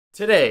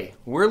Today,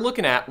 we're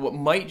looking at what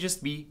might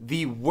just be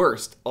the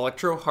worst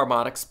Electro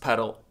Harmonix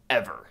pedal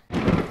ever.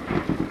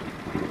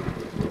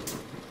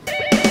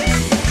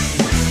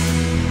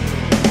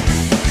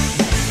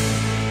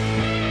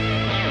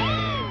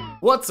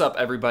 What's up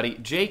everybody,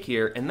 Jake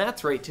here, and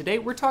that's right, today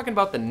we're talking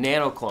about the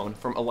Nano Clone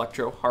from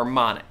Electro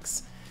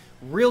Harmonix.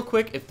 Real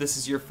quick, if this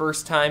is your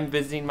first time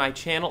visiting my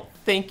channel,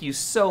 thank you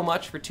so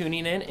much for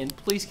tuning in, and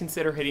please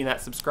consider hitting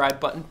that subscribe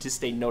button to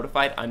stay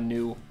notified on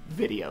new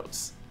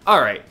videos.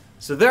 Alright.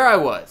 So there I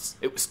was.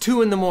 It was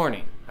 2 in the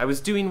morning. I was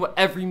doing what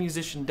every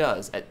musician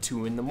does at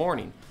 2 in the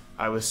morning.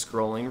 I was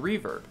scrolling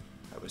Reverb.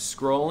 I was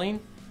scrolling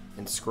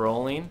and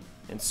scrolling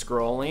and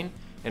scrolling,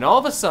 and all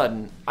of a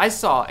sudden I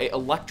saw a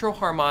Electro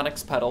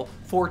Harmonix pedal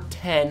for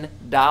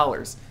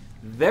 $10.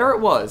 There it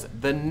was,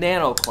 the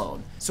Nano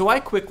Clone. So I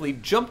quickly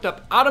jumped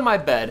up out of my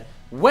bed,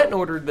 went and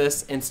ordered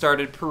this, and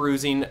started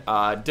perusing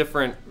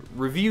different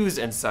reviews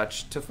and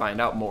such to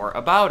find out more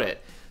about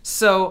it.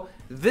 So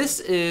this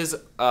is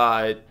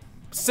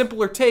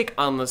simpler take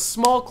on the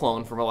small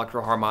clone from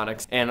Electro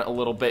Harmonix and a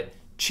little bit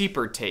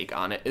cheaper take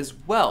on it as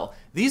well.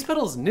 These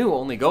pedals new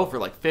only go for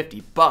like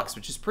 50 bucks,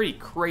 which is pretty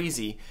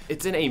crazy.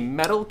 It's in a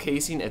metal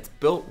casing, it's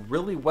built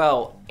really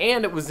well,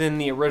 and it was in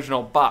the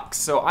original box.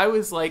 So I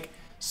was like,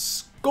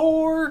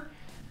 score!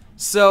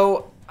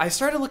 So I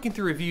started looking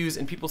through reviews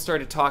and people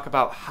started to talk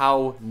about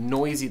how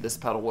noisy this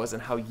pedal was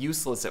and how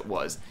useless it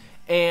was.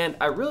 And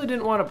I really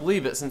didn't want to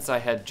believe it since I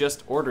had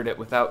just ordered it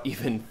without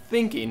even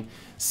thinking.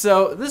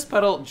 So this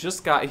pedal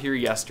just got here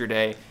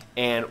yesterday,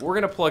 and we're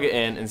going to plug it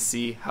in and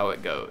see how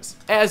it goes.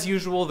 As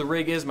usual, the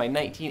rig is my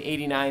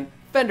 1989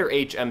 Fender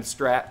HM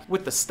Strat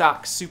with the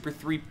stock Super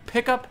 3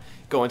 pickup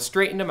going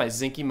straight into my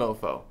Zinky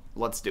Mofo.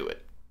 Let's do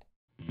it.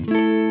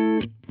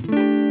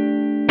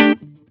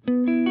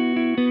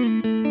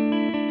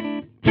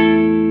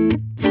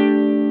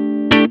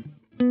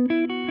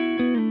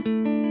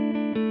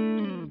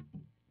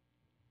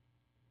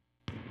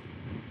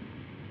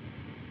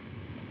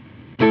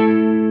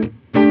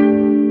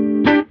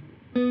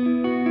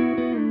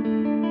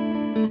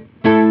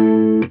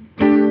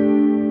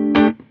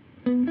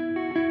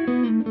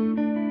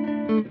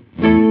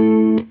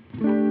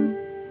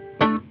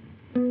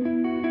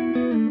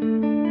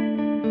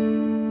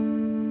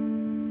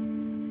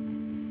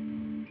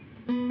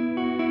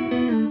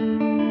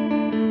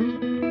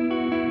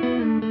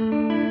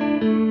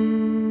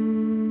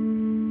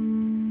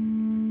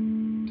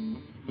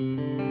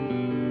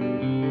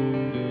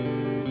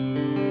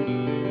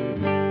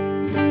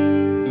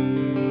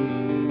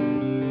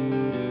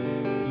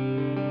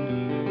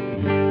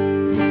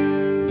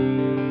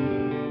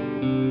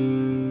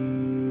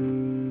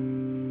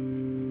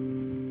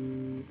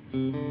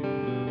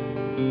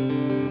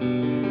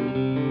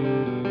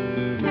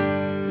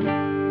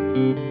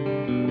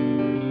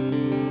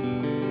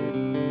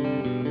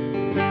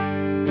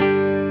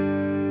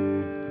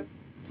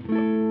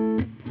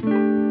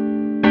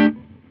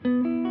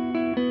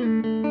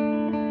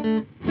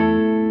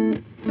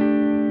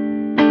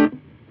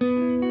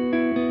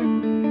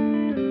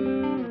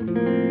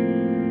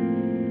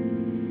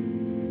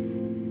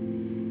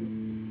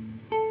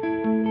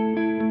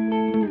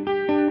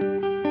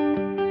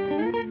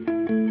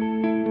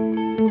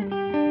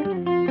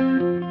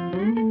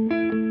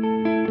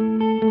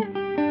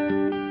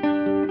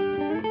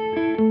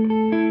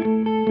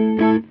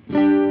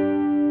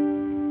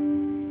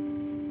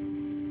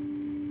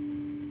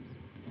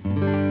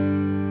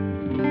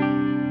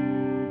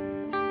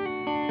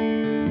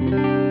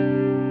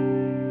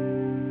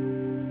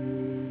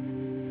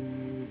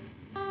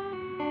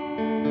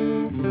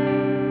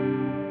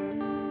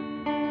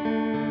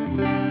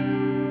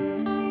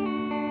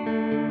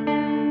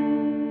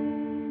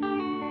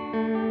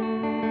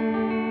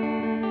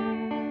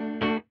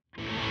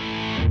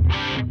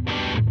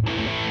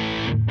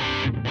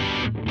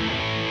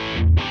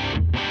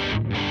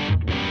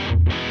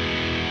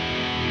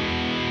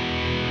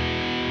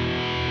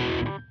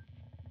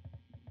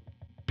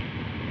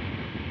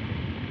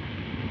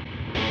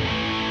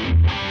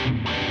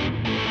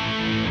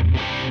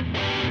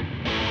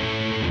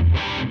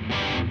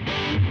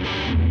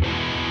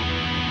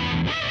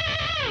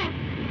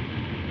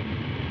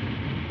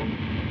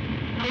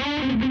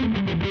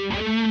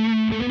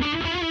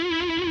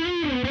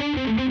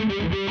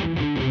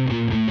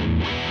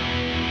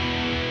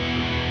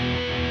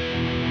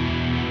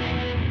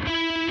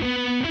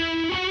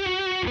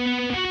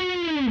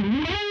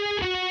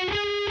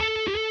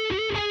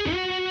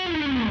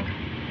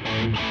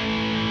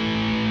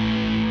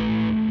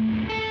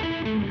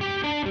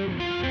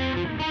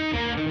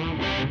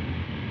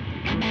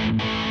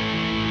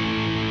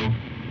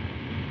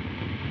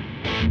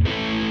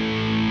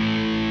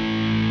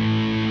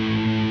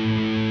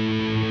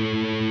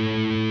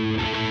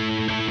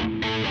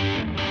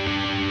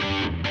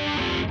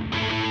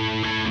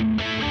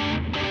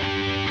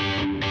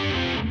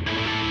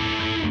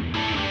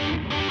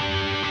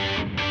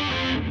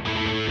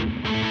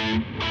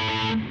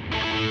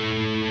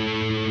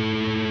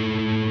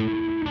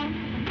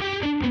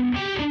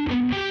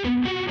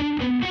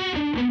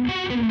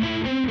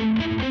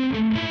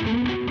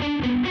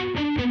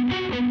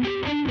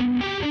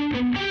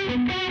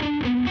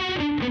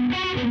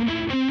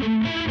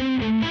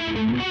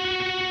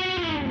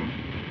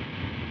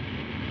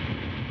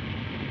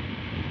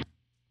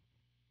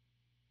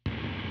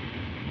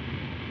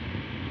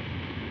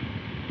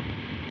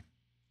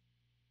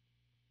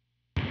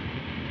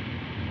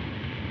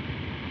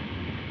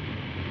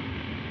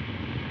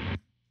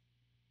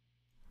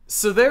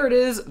 So there it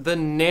is, the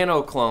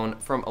Nano Clone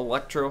from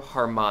Electro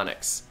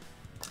Harmonix.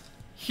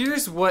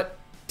 Here's what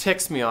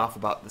ticks me off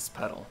about this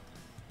pedal.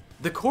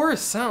 The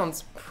chorus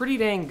sounds pretty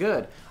dang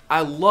good.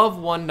 I love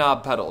one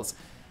knob pedals.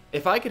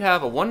 If I could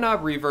have a one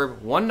knob reverb,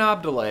 one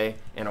knob delay,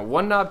 and a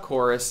one knob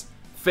chorus,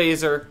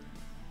 phaser,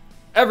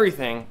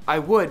 everything, I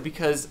would,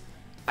 because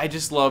I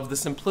just love the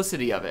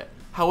simplicity of it.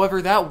 However,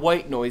 that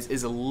white noise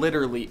is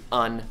literally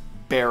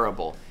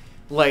unbearable.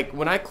 Like,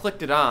 when I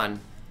clicked it on,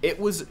 it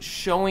was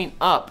showing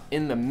up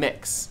in the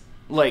mix.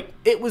 Like,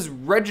 it was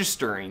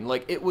registering.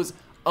 Like, it was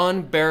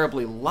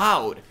unbearably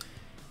loud.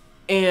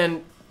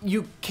 And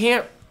you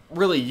can't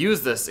really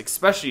use this,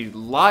 especially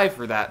live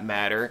for that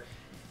matter.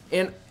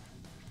 And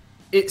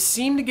it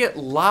seemed to get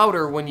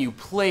louder when you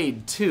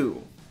played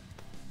too.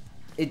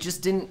 It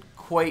just didn't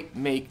quite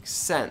make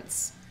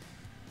sense.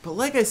 But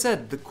like I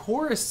said, the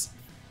chorus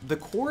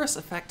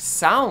effect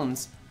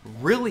sounds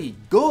really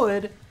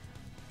good,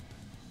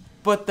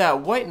 but that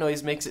white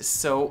noise makes it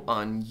so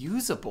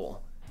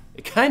unusable.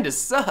 It kind of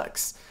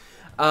sucks.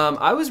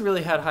 I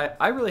really had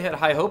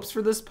high hopes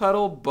for this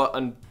pedal, but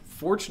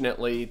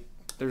unfortunately,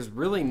 there's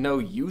really no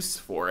use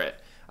for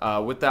it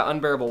with that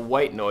unbearable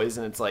white noise.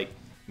 And it's like,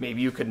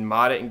 maybe you could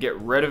mod it and get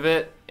rid of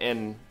it,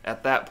 and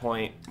at that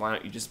point, why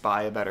don't you just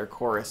buy a better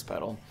chorus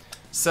pedal?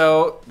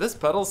 So this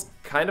pedal's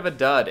kind of a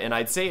dud, and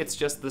I'd say it's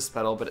just this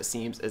pedal, but it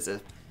seems as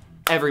if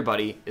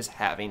everybody is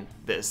having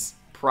this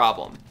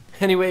problem.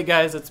 Anyway,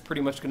 guys, that's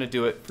pretty much gonna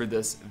do it for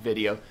this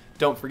video.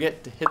 Don't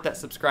forget to hit that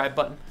subscribe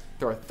button,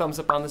 throw a thumbs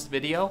up on this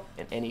video,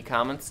 and any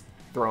comments,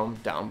 throw them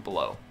down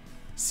below.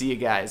 See you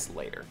guys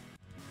later.